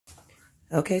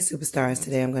Okay, superstars,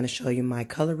 today I'm going to show you my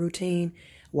color routine,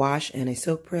 wash and a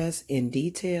silk press in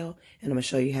detail, and I'm going to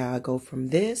show you how I go from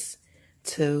this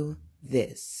to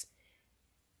this.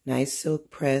 Nice silk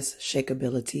press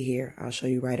shakeability here. I'll show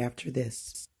you right after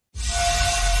this.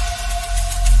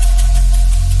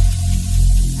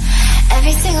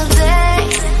 Every single day,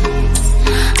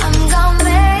 I'm gonna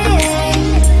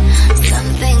make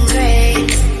something great.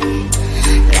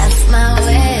 That's my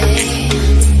way.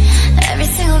 Every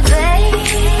single day,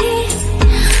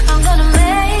 I'm gonna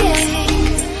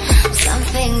make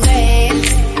something great.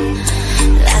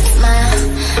 That's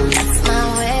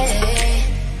my way.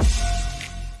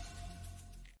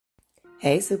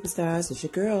 Hey superstars, it's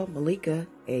your girl Malika,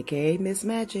 aka Miss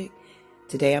Magic.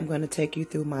 Today I'm going to take you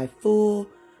through my full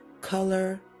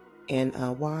color and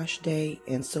wash day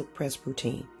and silk press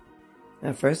routine.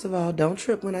 Now first of all, don't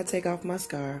trip when I take off my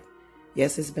scarf.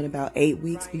 Yes, it's been about 8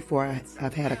 weeks before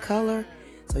I've had a color,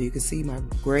 so you can see my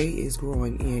gray is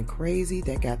growing in crazy.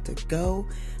 That got to go.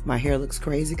 My hair looks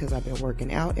crazy because I've been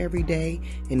working out every day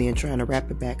and then trying to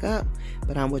wrap it back up,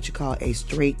 but I'm what you call a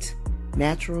straight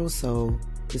natural, so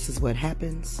this is what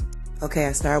happens. Okay,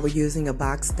 I started with using a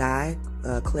box dye,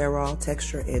 Clairol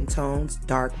texture and tones,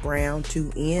 dark brown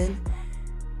 2N.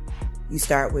 You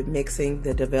start with mixing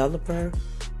the developer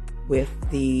with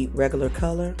the regular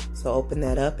color. So open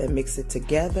that up and mix it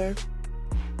together.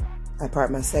 I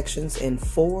part my sections in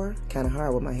 4, kind of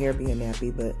hard with my hair being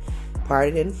nappy, but part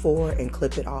it in 4 and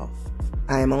clip it off.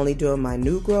 I am only doing my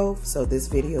new growth, so this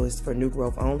video is for new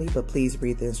growth only, but please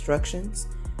read the instructions.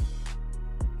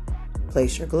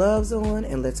 Place your gloves on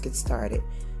and let's get started.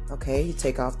 Okay, you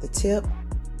take off the tip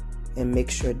and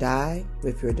mix your dye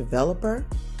with your developer.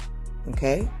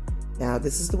 Okay, now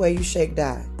this is the way you shake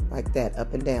dye, like that,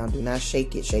 up and down. Do not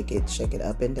shake it, shake it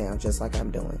up and down, just like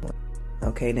I'm doing.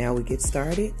 Okay, now we get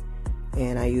started,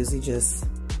 and I usually just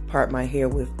part my hair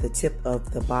with the tip of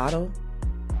the bottle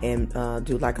and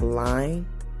do like a line,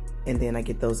 and then I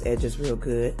get those edges real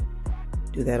good.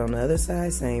 Do that on the other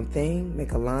side, same thing,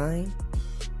 make a line.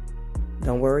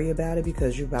 Don't worry about it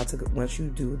because you're about to, once you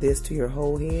do this to your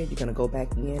whole head, you're gonna go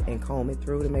back in and comb it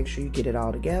through to make sure you get it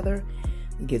all together.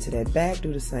 You get to that back,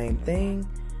 do the same thing.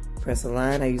 Press a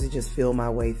line, I usually just feel my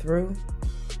way through.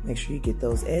 Make sure you get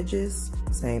those edges.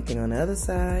 Same thing on the other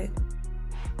side.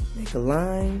 Make a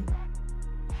line,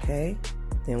 okay?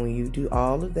 Then when you do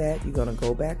all of that, you're gonna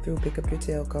go back through, pick up your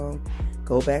tail comb,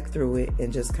 go back through it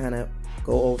and just kind of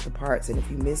go over the parts. And if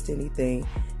you missed anything,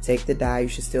 take the dye. You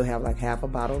should still have like half a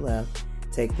bottle left.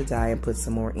 Take the dye and put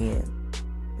some more in.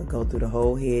 But go through the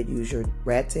whole head. Use your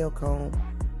rat tail comb.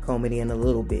 Comb it in a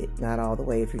little bit, not all the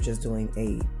way if you're just doing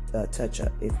a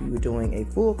touch-up. If you were doing a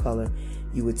full color,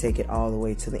 you would take it all the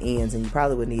way to the ends, and you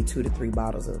probably would need 2 to 3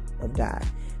 bottles of dye,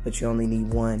 but you only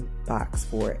need 1 box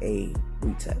for a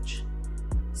retouch.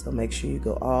 So make sure you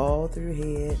go all through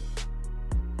your head,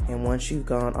 and once you've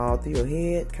gone all through your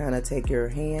head, kind of take your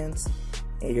hands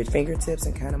and your fingertips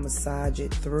and kind of massage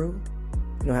it through.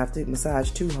 You don't have to massage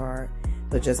too hard,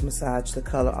 but just massage the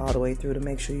color all the way through to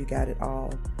make sure you got it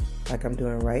all like I'm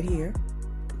doing right here.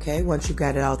 Okay, once you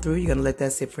got it all through, you're gonna let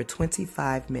that sit for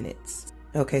 25 minutes.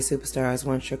 Okay, superstars,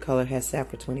 once your color has sat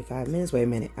for 25 minutes, wait a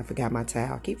minute, I forgot my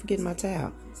towel. I keep forgetting my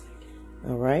towel.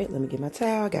 All right, let me get my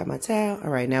towel, got my towel. All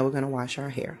right, now we're gonna wash our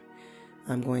hair.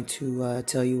 I'm going to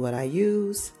tell you what I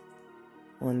use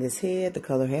on this head. The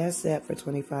color has sat for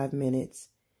 25 minutes.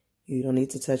 You don't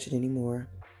need to touch it anymore.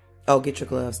 Oh, get your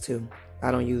gloves too.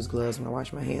 I don't use gloves when I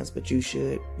wash my hands, but you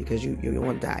should because you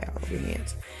want dye all over your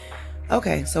hands.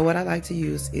 Okay, so what I like to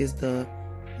use is the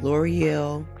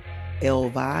L'Oreal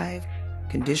Elvive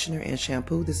conditioner and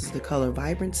shampoo. This is the color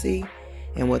Vibrancy,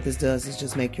 and what this does is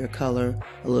just make your color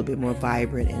a little bit more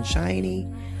vibrant and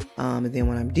shiny. And then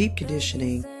when I'm deep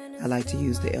conditioning, I like to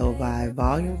use the Elvive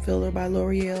Volume Filler by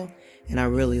L'Oreal, and I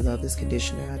really love this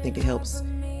conditioner. I think it helps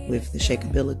with the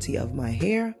shakeability of my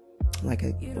hair. Like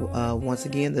once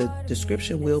again, the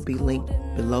description will be linked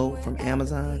below from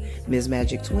Amazon, Ms.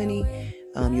 Magic 20.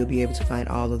 You'll be able to find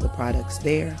all of the products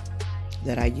there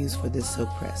that I use for this silk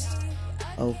press.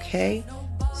 Okay,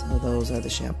 so those are the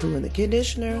shampoo and the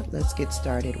conditioner. Let's get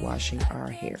started washing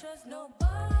our hair.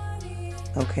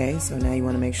 Okay, so now you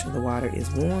want to make sure the water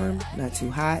is warm, not too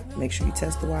hot. Make sure you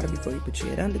test the water before you put your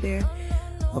head under there.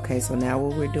 Okay, so now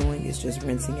what we're doing is just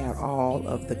rinsing out all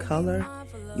of the color.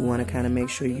 You want to kind of make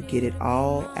sure you get it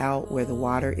all out where the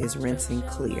water is rinsing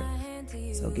clear.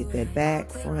 So get that back,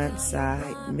 front,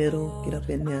 side, middle, get up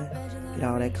in there, get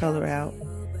all that color out.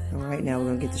 All right, now we're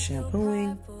going to get the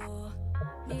shampooing.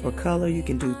 For color, you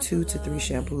can do 2 to 3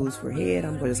 shampoos for head.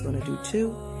 I'm just going to do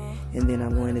 2, and then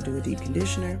I'm going to do a deep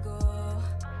conditioner.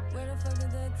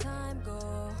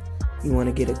 You want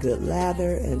to get a good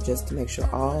lather and just to make sure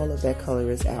all of that color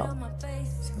is out.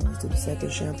 So let's do the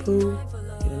second shampoo.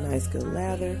 Get a nice good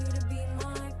lather.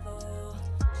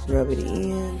 Rub it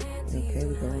in. Okay,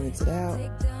 we're going to rinse it out.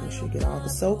 Make sure you get all the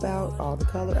soap out, all the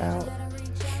color out.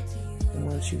 And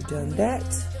once you've done that,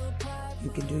 you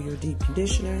can do your deep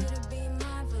conditioner,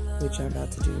 which I'm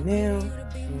about to do now.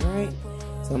 Alright,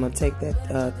 so I'm going to take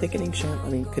that thickening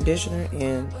conditioner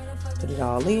and put it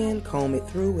all in, comb it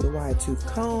through with a wide tooth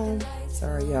comb.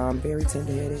 Sorry y'all, I'm very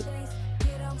tender-headed.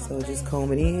 So just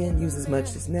comb it in, use as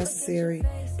much as necessary,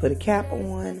 put a cap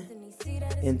on,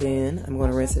 and then I'm going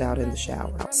to rinse it out in the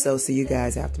shower. So see you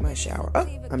guys after my shower. Oh,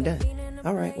 I'm done.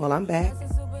 Alright, well I'm back.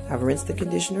 I've rinsed the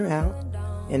conditioner out,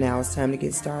 and now it's time to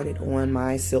get started on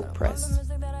my silk press.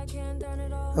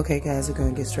 Okay guys, we're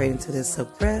going to get straight into this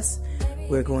silk press.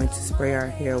 We're going to spray our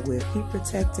hair with heat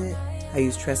protectant. I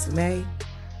use Tresemme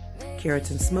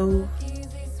Keratin Smooth.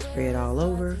 Spray it all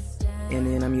over. And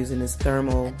then I'm using this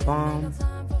thermal balm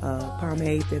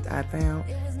pomade that I found.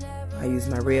 I use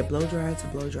my red blow dryer to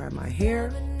blow dry my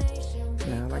hair.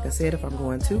 Now, like I said, if I'm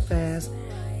going too fast,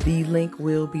 the link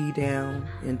will be down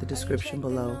in the description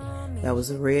below. That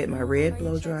was my red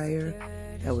blow dryer.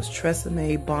 That was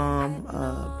Tresemme Balm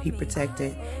Heat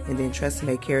Protectant, and then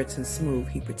Tresemme Keratin Smooth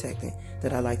Heat Protectant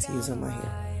that I like to use on my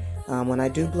hair. When I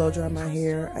do blow dry my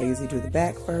hair, I usually do the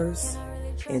back first,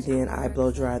 and then I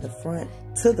blow dry the front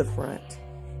to the front,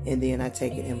 and then I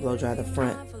take it and blow dry the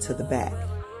front to the back.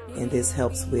 And this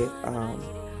helps with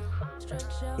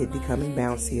it becoming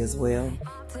bouncy as well,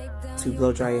 to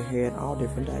blow dry your hair in all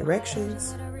different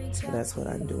directions. So that's what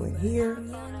I'm doing here.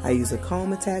 I use a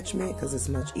comb attachment because it's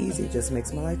much easier. It just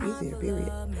makes my life easier,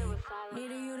 period.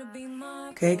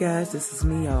 Okay guys, this is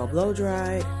me all blow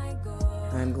dried.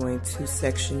 I'm going to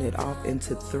section it off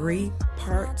into 3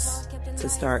 parts to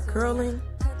start curling.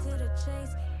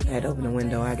 I had to open the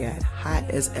window. I got hot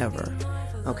as ever.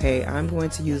 Okay, I'm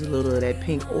going to use a little of that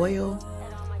pink oil.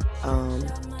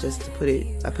 Just to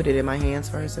I put it in my hands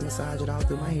first and massage it all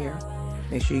through my hair.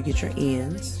 Make sure you get your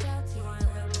ends.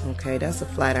 Okay, that's a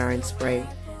flat iron spray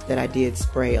that I did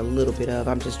spray a little bit of.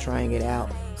 I'm just trying it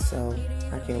out, so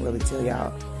I can't really tell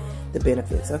y'all the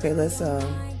benefits. Okay, let's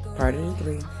part it in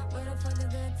 3.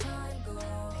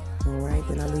 Alright,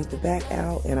 then I leave the back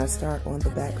out and I start on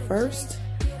the back first.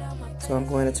 So I'm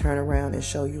going to turn around and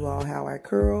show you all how I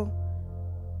curl.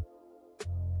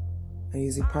 I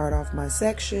usually part off my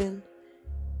section,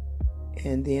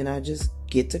 and then I just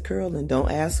get to curling.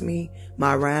 Don't ask me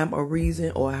my rhyme or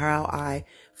reason or how I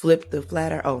flip the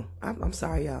flat iron. Oh, I'm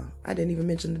sorry, y'all. I didn't even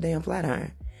mention the damn flat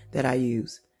iron that I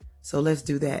use. So let's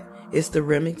do that. It's the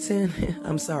Remington.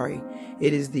 I'm sorry.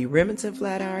 It is the Remington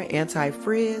flat iron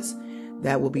anti-frizz.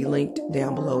 That will be linked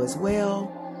down below as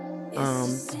well.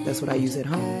 That's what I use at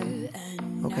home.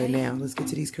 Okay, now let's get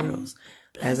to these curls.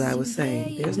 As I was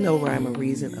saying, there's no rhyme or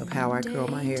reason of how I curl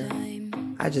my hair.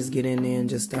 I just get in there and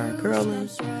just start curling,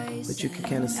 but you can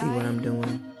kind of see what I'm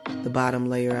doing. The bottom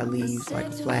layer I leave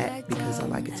like flat because I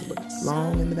like it to look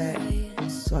long in the back,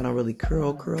 so I don't really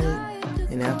curl it.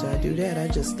 And after I do that,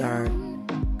 I just start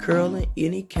curling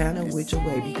any kind of which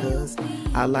way because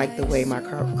I like the way my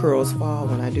curls fall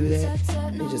when I do that.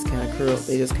 They just kind of curl,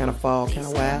 they just kind of fall kind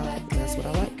of wild, and that's what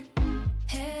I like.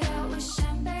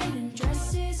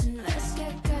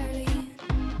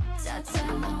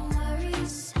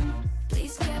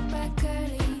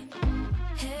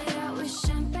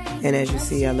 And as you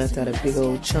see, I left out a big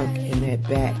old chunk in that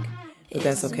back, but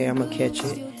that's okay, I'm gonna catch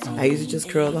it. I usually just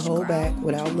curl the whole back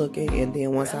without looking, and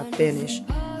then once I finish,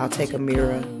 I'll take a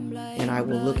mirror and I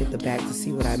will look at the back to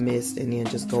see what I missed and then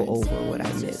just go over what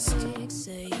I missed.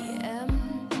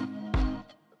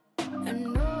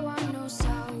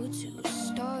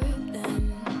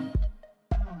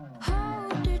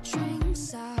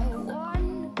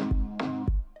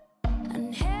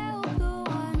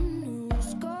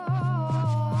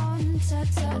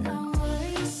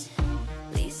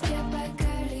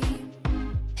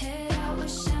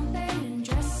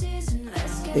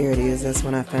 There it is. That's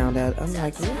when I found out. I'm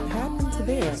like, what happened to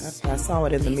there? I saw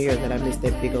it in the mirror that I missed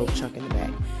that big old chunk in the back.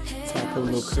 So I put a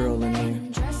little curl in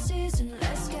there.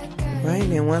 Right,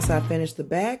 and then once I finish the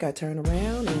back, I turn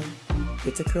around and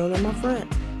get to curl in my front.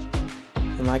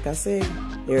 And like I said,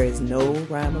 there is no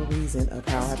rhyme or reason of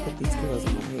how I put these curls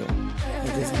in my hair. I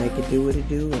just make it do what it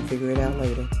do and figure it out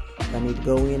later. If I need to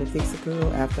go in and fix a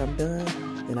curl after I'm done,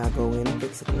 then I'll go in and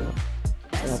fix a curl.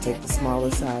 So I'll take the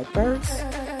smaller side first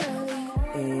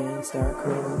and start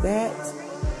curling that.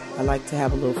 I like to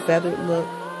have a little feathered look,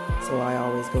 so I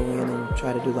always go in and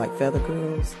try to do like feather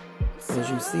curls, as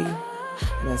you see.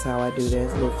 And that's how I do that.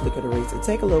 It's a little flick of the wrist. It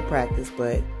takes a little practice,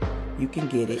 but you can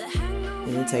get it.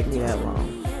 It didn't take me that long.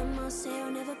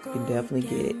 You can definitely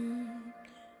get it.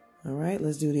 All right,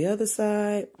 let's do the other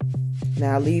side.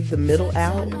 Now leave the middle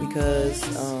out because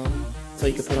so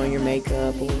you can put on your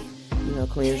makeup or, you know,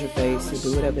 cleanse your face or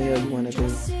do whatever the hell you want to do.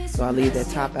 So I leave that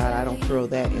top out. I don't curl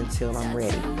that until I'm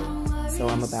ready. So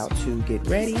I'm about to get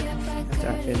ready after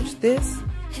I finish this,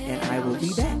 and I will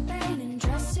be back.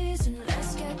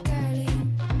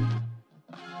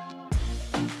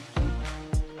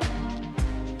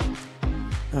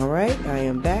 All right, I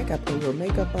am back. I put a little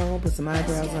makeup on, put some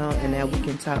eyebrows on, and now we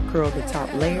can curl the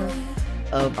top layer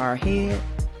of our head.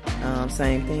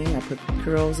 Same thing, I put the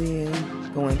curls in,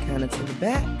 going kind of to the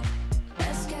back.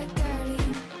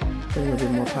 Put a little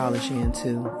bit more polish in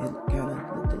too. It kind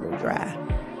of looked a little dry.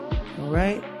 All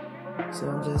right, so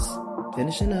I'm just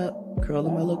finishing up,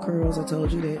 curling my little curls. I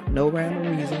told you that, no rhyme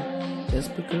or reason,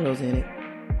 just put curls in it.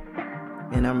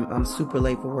 And I'm super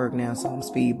late for work now, so I'm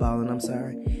speedballing, I'm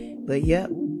sorry. But yep,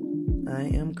 I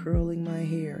am curling my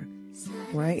hair.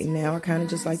 Right, and now I kind of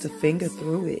just like to finger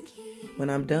through it when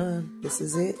I'm done. This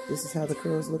is it. This is how the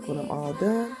curls look when I'm all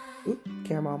done. Oop,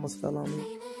 camera almost fell on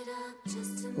me.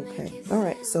 Okay, all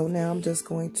right, so now I'm just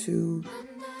going to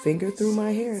finger through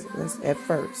my hair at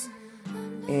first.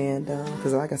 And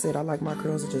because like I said, I like my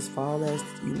curls to just fall as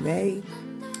you may.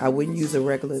 I wouldn't use a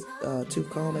regular tooth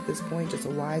comb at this point, just a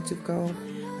wide tooth comb.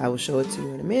 I will show it to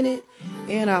you in a minute,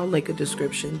 and I'll link a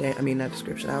description. Not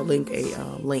description. I'll link a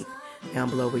link down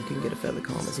below where you can get a feather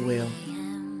comb as well.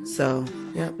 So,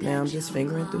 yep. Now I'm just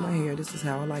fingering through my hair. This is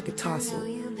how I like it tousled,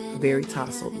 a very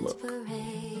tousled look.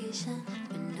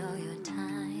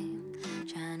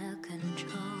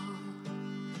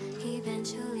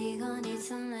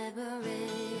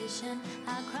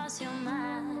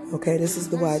 Okay, this is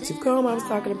the wide tooth comb I was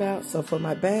talking about. So for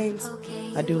my bangs,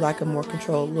 I do like a more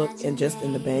controlled look and just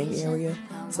in the bang area.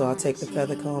 So I'll take the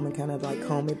feather comb and kind of like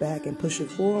comb it back and push it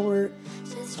forward.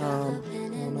 I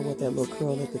don't know what that little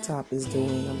curl at the top is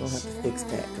doing. I'm gonna have to fix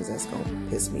that because that's gonna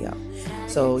piss me off.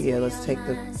 So yeah, let's take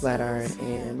the flat iron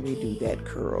and redo that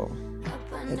curl.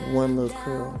 That one little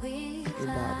curl, it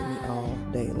bothered me all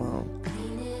day long.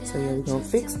 So yeah, we're gonna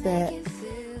fix that.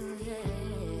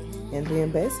 And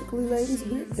then basically, ladies,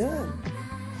 we're done.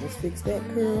 Let's fix that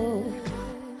curl.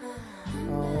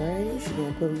 Alright, she's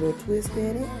gonna put a little twist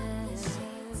in it.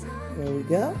 There we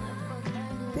go.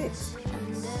 Fixed.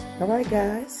 Alright,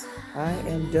 guys, I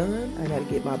am done. I gotta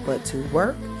get my butt to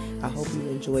work. I hope you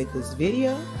enjoyed this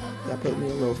video. Y'all put me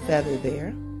a little feather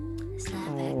there.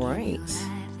 Alright.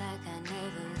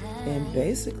 And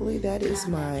basically, that is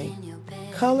my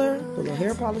color, put a little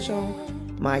hair polish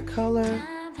on, my color,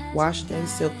 Wash Day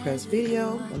Silkpress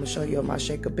video. I'm gonna show you my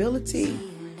shakeability.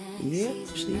 Yep,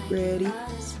 she ready.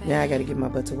 Now I gotta get my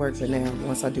butt to work, but now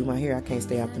once I do my hair, I can't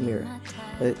stay out the mirror.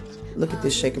 But look at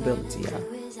this shakeability, y'all.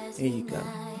 There you go.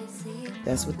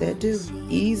 That's what that do.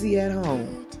 Easy at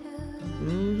home.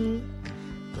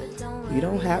 You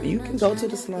don't have, you can go to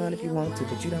the salon if you want to,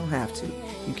 but you don't have to.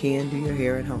 You can do your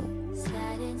hair at home.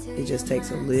 It just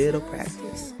takes a little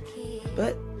practice.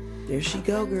 But there she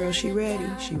go, girl. She ready.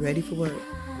 She ready for work.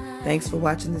 Thanks for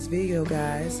watching this video,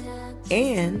 guys.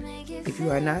 And if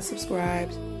you are not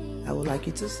subscribed, I would like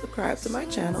you to subscribe to my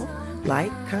channel.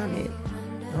 Like, comment.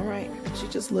 All right. She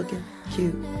just looking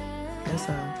cute. That's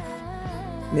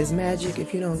all. Miss Magic,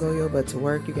 if you don't go your butt to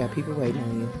work, you got people waiting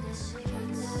on you.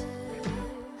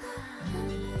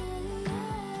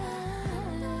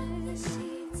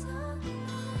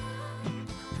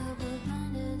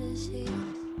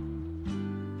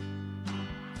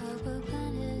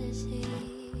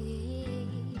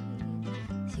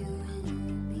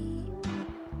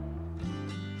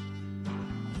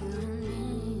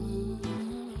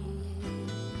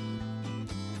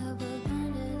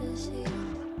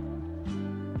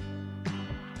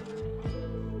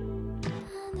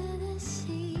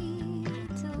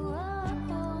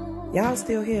 Y'all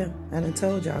still here? I done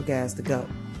told y'all guys to go.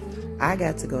 I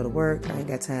got to go to work. I ain't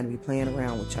got time to be playing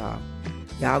around with y'all.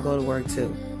 Y'all go to work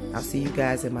too. I'll see you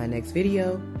guys in my next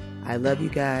video. I love you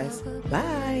guys.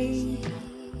 Bye.